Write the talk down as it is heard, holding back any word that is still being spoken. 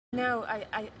No,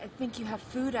 I think you have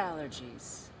food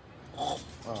allergies. Oh,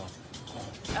 Oh,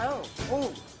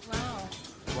 oh, wow.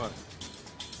 what?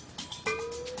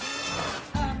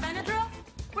 Benadryl?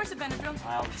 Where's the Benadryl?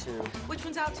 Aisle two. Which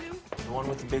one's out two? The one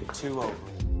with the big two over.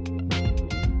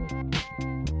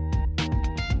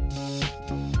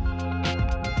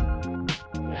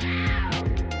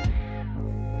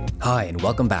 Hi, and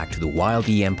welcome back to the Wild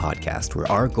EM podcast,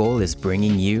 where our goal is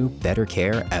bringing you better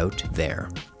care out there.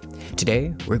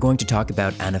 Today, we're going to talk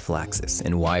about anaphylaxis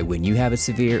and why when you have a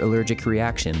severe allergic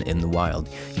reaction in the wild,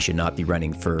 you should not be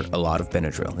running for a lot of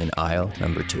Benadryl in aisle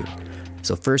number 2.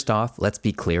 So first off, let's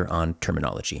be clear on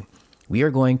terminology. We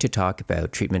are going to talk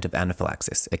about treatment of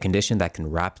anaphylaxis, a condition that can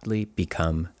rapidly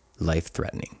become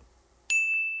life-threatening.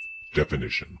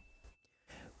 Definition.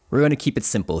 We're going to keep it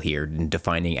simple here in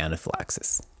defining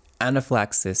anaphylaxis.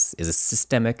 Anaphylaxis is a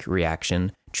systemic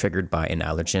reaction triggered by an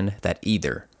allergen that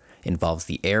either involves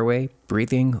the airway,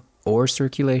 breathing, or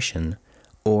circulation,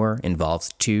 or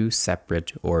involves two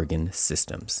separate organ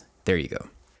systems. There you go.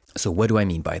 So what do I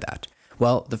mean by that?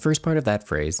 Well, the first part of that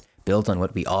phrase builds on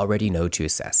what we already know to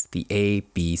assess, the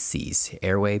ABCs,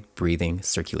 airway, breathing,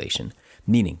 circulation,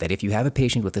 meaning that if you have a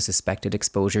patient with a suspected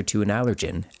exposure to an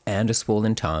allergen and a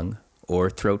swollen tongue or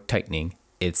throat tightening,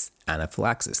 it's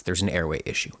anaphylaxis. There's an airway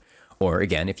issue. Or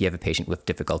again, if you have a patient with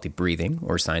difficulty breathing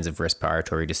or signs of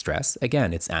respiratory distress,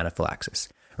 again, it's anaphylaxis.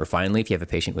 Or finally, if you have a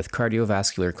patient with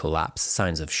cardiovascular collapse,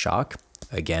 signs of shock,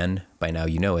 again, by now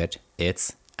you know it,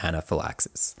 it's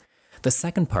anaphylaxis. The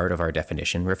second part of our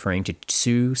definition, referring to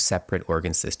two separate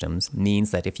organ systems, means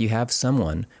that if you have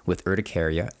someone with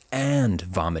urticaria and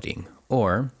vomiting,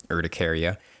 or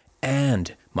urticaria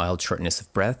and mild shortness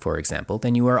of breath, for example,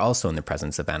 then you are also in the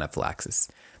presence of anaphylaxis.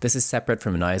 This is separate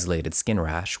from an isolated skin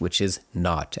rash, which is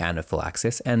not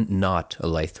anaphylaxis and not a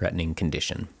life-threatening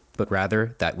condition, but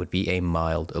rather that would be a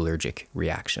mild allergic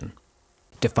reaction.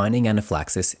 Defining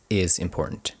anaphylaxis is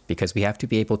important because we have to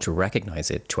be able to recognize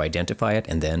it, to identify it,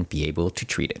 and then be able to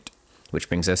treat it. Which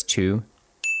brings us to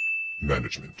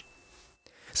Management.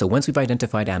 So once we've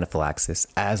identified anaphylaxis,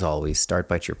 as always, start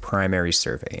by your primary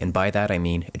survey. And by that, I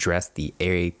mean address the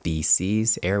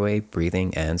ABCs, airway,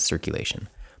 breathing, and circulation.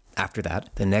 After that,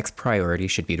 the next priority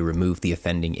should be to remove the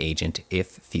offending agent if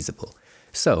feasible.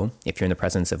 So, if you're in the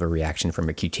presence of a reaction from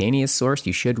a cutaneous source,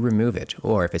 you should remove it.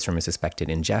 Or if it's from a suspected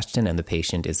ingestion and the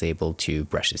patient is able to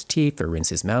brush his teeth or rinse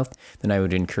his mouth, then I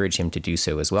would encourage him to do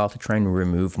so as well to try and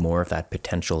remove more of that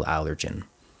potential allergen.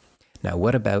 Now,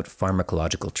 what about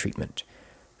pharmacological treatment?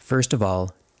 First of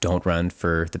all, don't run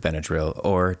for the Benadryl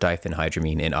or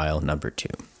diphenhydramine in aisle number 2.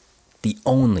 The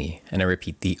only, and I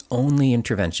repeat, the only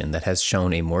intervention that has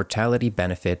shown a mortality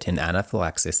benefit in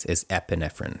anaphylaxis is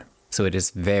epinephrine. So it is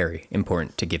very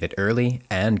important to give it early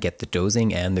and get the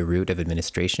dosing and the route of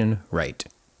administration right.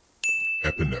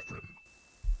 Epinephrine.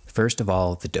 First of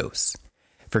all, the dose.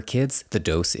 For kids, the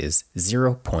dose is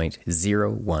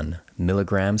 0.01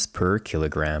 milligrams per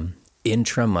kilogram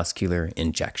intramuscular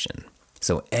injection.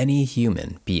 So any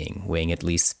human being weighing at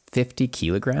least 50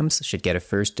 kilograms should get a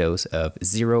first dose of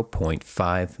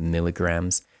 0.5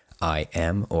 milligrams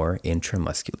IM or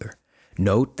intramuscular.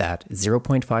 Note that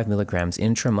 0.5 milligrams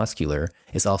intramuscular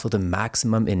is also the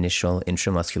maximum initial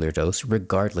intramuscular dose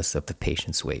regardless of the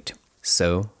patient's weight.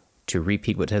 So, to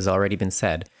repeat what has already been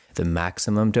said, the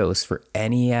maximum dose for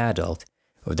any adult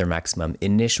or their maximum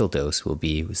initial dose will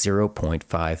be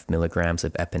 0.5 milligrams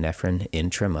of epinephrine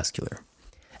intramuscular.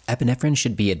 Epinephrine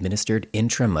should be administered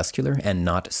intramuscular and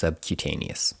not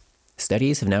subcutaneous.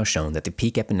 Studies have now shown that the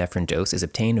peak epinephrine dose is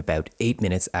obtained about 8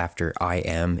 minutes after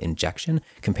IM injection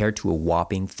compared to a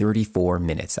whopping 34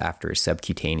 minutes after a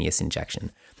subcutaneous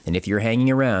injection. And if you're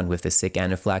hanging around with a sick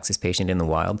anaphylaxis patient in the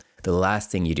wild, the last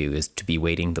thing you do is to be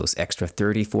waiting those extra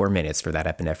 34 minutes for that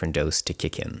epinephrine dose to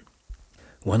kick in.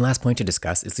 One last point to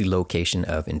discuss is the location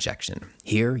of injection.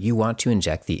 Here, you want to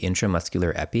inject the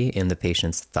intramuscular epi in the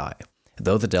patient's thigh.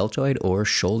 Though the deltoid or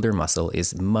shoulder muscle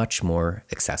is much more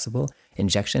accessible,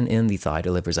 injection in the thigh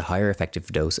delivers a higher effective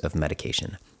dose of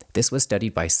medication. This was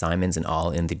studied by Simons et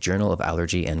al. In the Journal of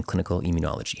Allergy and Clinical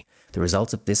Immunology. The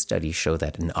results of this study show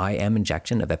that an IM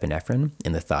injection of epinephrine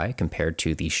in the thigh compared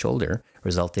to the shoulder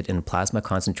resulted in plasma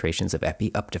concentrations of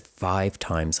epi up to 5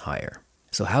 times higher.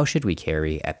 So how should we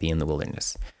carry epi in the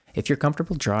wilderness? If you're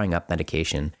comfortable drawing up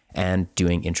medication and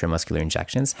doing intramuscular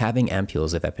injections, having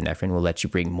ampules of epinephrine will let you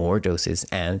bring more doses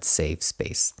and save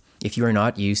space. If you are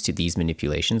not used to these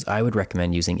manipulations, I would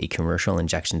recommend using a commercial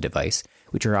injection device,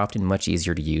 which are often much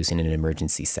easier to use in an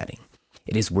emergency setting.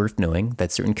 It is worth knowing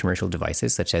that certain commercial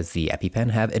devices, such as the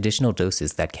EpiPen, have additional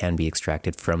doses that can be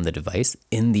extracted from the device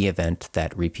in the event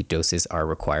that repeat doses are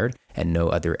required and no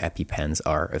other EpiPens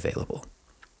are available.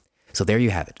 So there you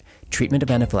have it. Treatment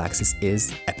of anaphylaxis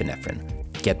is epinephrine.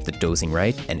 Get the dosing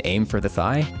right and aim for the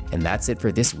thigh, and that's it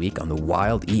for this week on the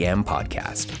Wild EM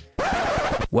podcast.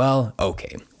 Well,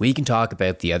 okay, we can talk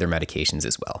about the other medications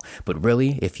as well, but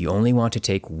really, if you only want to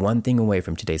take one thing away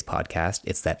from today's podcast,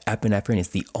 it's that epinephrine is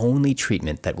the only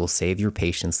treatment that will save your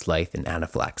patient's life in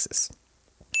anaphylaxis.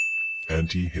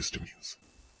 Antihistamines.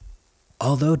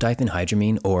 Although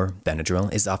diphenhydramine or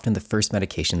Benadryl is often the first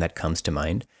medication that comes to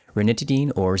mind,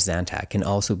 ranitidine or Zantac can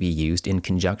also be used in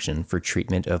conjunction for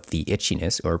treatment of the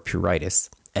itchiness or pruritus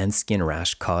and skin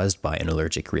rash caused by an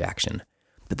allergic reaction.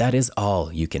 But that is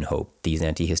all you can hope these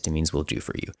antihistamines will do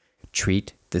for you.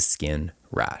 Treat the skin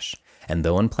rash. And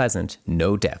though unpleasant,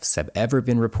 no deaths have ever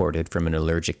been reported from an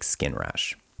allergic skin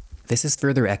rash. This is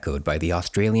further echoed by the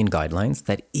Australian guidelines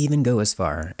that even go as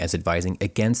far as advising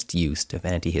against use of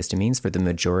antihistamines for the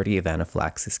majority of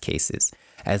anaphylaxis cases,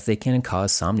 as they can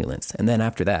cause somnolence. And then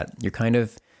after that, you're kind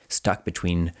of stuck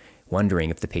between wondering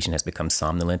if the patient has become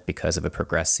somnolent because of a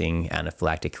progressing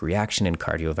anaphylactic reaction and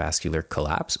cardiovascular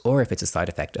collapse, or if it's a side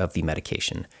effect of the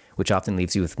medication, which often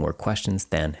leaves you with more questions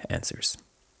than answers.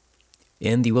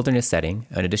 In the wilderness setting,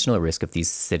 an additional risk of these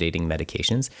sedating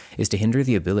medications is to hinder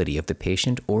the ability of the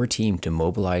patient or team to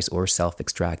mobilize or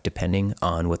self-extract depending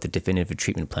on what the definitive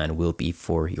treatment plan will be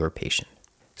for your patient.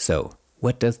 So,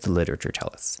 what does the literature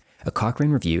tell us? A Cochrane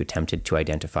review attempted to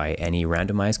identify any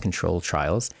randomized controlled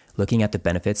trials looking at the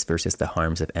benefits versus the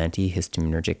harms of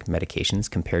antihistaminergic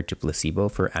medications compared to placebo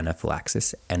for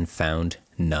anaphylaxis and found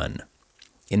none.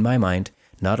 In my mind,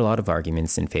 not a lot of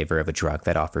arguments in favor of a drug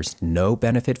that offers no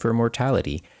benefit for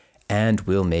mortality and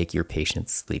will make your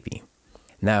patients sleepy.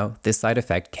 Now, this side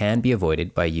effect can be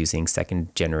avoided by using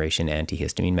second-generation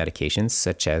antihistamine medications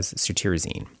such as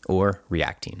cetirizine or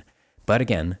Reactine. But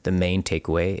again, the main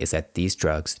takeaway is that these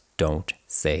drugs don't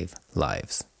save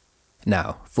lives.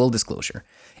 Now, full disclosure.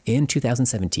 In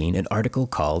 2017, an article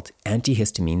called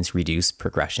Antihistamines Reduce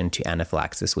Progression to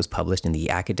Anaphylaxis was published in the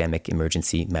Academic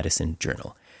Emergency Medicine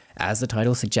Journal. As the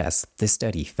title suggests, this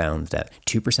study found that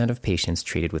 2% of patients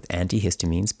treated with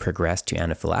antihistamines progressed to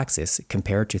anaphylaxis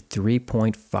compared to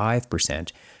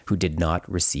 3.5% who did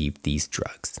not receive these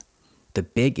drugs. The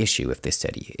big issue with this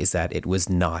study is that it was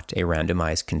not a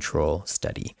randomized control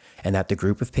study, and that the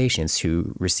group of patients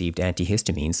who received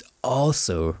antihistamines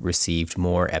also received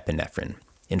more epinephrine.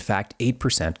 In fact,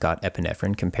 8% got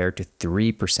epinephrine compared to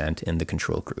 3% in the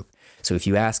control group. So if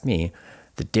you ask me,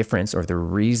 the difference or the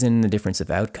reason the difference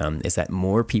of outcome is that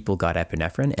more people got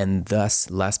epinephrine and thus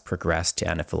less progressed to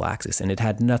anaphylaxis, and it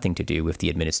had nothing to do with the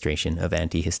administration of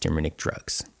antihistaminic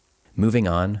drugs. Moving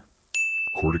on.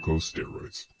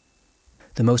 Corticosteroids.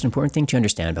 The most important thing to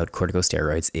understand about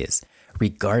corticosteroids is,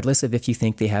 regardless of if you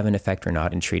think they have an effect or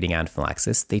not in treating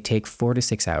anaphylaxis, they take 4 to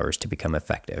 6 hours to become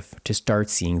effective, to start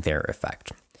seeing their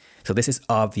effect. So this is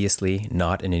obviously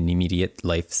not an immediate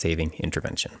life-saving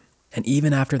intervention. And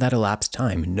even after that elapsed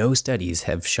time, no studies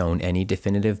have shown any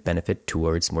definitive benefit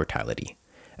towards mortality.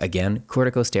 Again,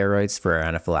 corticosteroids for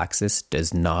anaphylaxis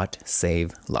does not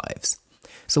save lives.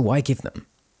 So why give them?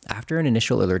 After an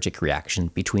initial allergic reaction,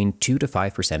 between 2 to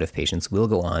 5% of patients will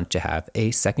go on to have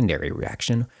a secondary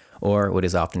reaction, or what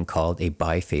is often called a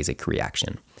biphasic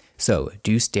reaction. So,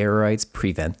 do steroids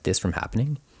prevent this from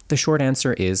happening? The short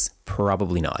answer is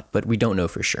probably not, but we don't know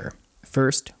for sure.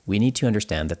 First, we need to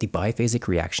understand that the biphasic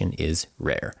reaction is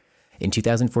rare. In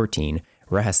 2014,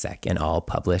 Rahasek et al.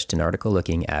 Published an article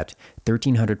looking at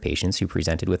 1,300 patients who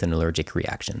presented with an allergic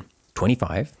reaction.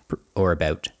 25, or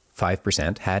about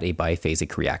 5%, had a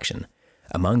biphasic reaction.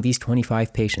 Among these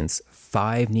 25 patients,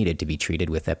 5 needed to be treated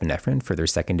with epinephrine for their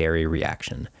secondary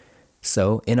reaction.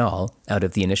 So, in all, out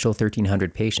of the initial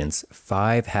 1,300 patients,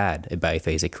 5 had a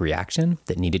biphasic reaction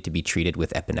that needed to be treated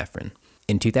with epinephrine.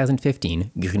 In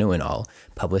 2015, Grunow et al.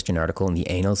 Published an article in the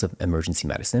Annals of Emergency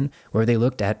Medicine where they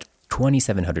looked at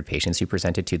 2,700 patients who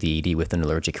presented to the ED with an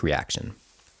allergic reaction.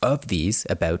 Of these,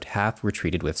 about half were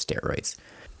treated with steroids.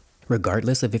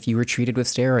 Regardless of if you were treated with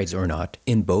steroids or not,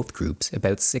 in both groups,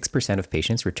 about 6% of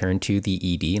patients returned to the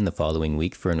ED in the following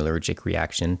week for an allergic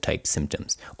reaction type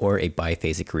symptoms, or a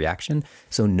biphasic reaction,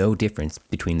 so no difference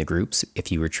between the groups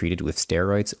if you were treated with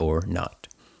steroids or not.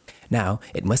 Now,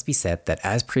 it must be said that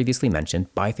as previously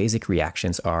mentioned, biphasic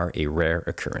reactions are a rare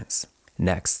occurrence.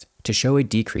 Next, to show a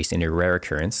decrease in a rare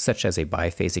occurrence, such as a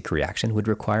biphasic reaction, would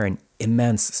require an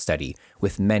immense study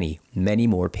with many, many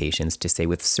more patients to say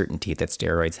with certainty that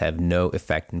steroids have no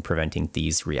effect in preventing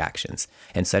these reactions,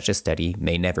 and such a study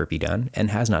may never be done and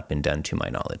has not been done to my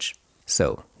knowledge.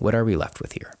 So, what are we left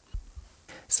with here?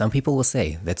 Some people will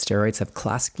say that steroids have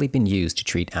classically been used to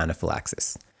treat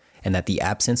anaphylaxis. and that the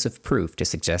absence of proof to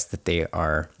suggest that they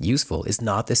are useful is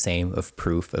not the same of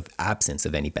proof of absence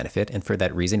of any benefit, and for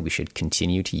that reason we should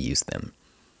continue to use them.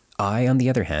 I, on the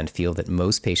other hand, feel that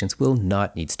most patients will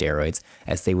not need steroids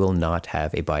as they will not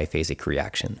have a biphasic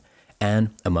reaction.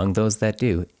 And among those that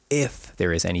do, if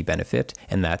there is any benefit,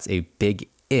 and that's a big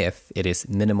if, it is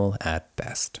minimal at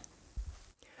best.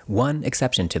 One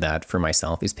exception to that for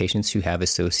myself is patients who have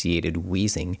associated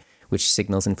wheezing, which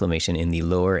signals inflammation in the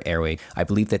lower airway. I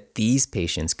believe that these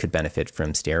patients could benefit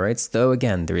from steroids, though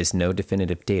again, there is no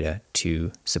definitive data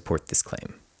to support this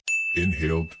claim.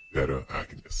 Inhaled beta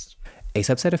agonist. A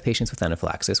subset of patients with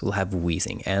anaphylaxis will have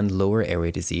wheezing and lower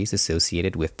airway disease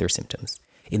associated with their symptoms.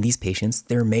 In these patients,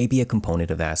 there may be a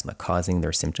component of asthma causing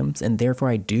their symptoms, and therefore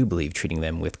I do believe treating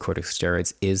them with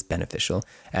corticosteroids is beneficial,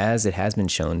 as it has been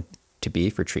shown to be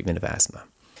for treatment of asthma.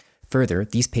 Further,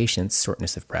 these patients'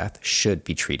 shortness of breath should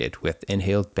be treated with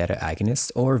inhaled beta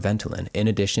agonists or Ventolin, in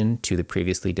addition to the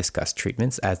previously discussed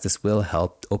treatments, as this will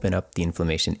help open up the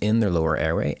inflammation in their lower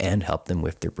airway and help them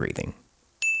with their breathing.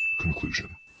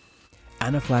 Conclusion.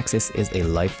 Anaphylaxis is a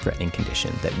life-threatening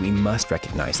condition that we must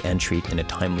recognize and treat in a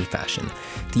timely fashion.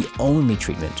 The only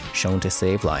treatment shown to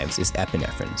save lives is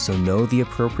epinephrine, so know the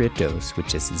appropriate dose,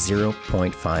 which is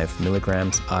 0.5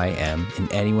 milligrams IM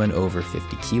in anyone over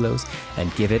 50 kilos,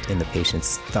 and give it in the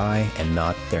patient's thigh and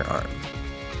not their arm.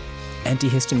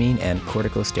 Antihistamine and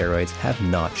corticosteroids have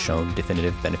not shown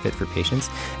definitive benefit for patients,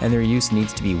 and their use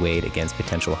needs to be weighed against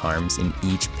potential harms in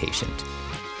each patient.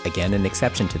 Again, an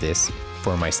exception to this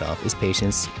for myself is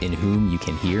patients in whom you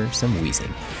can hear some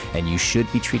wheezing, and you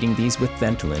should be treating these with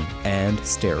Ventolin and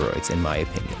steroids, in my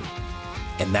opinion.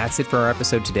 And that's it for our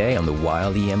episode today on the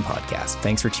Wild EM podcast.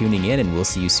 Thanks for tuning in, and we'll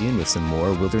see you soon with some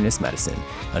more wilderness medicine.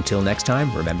 Until next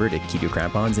time, remember to keep your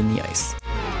crampons in the ice.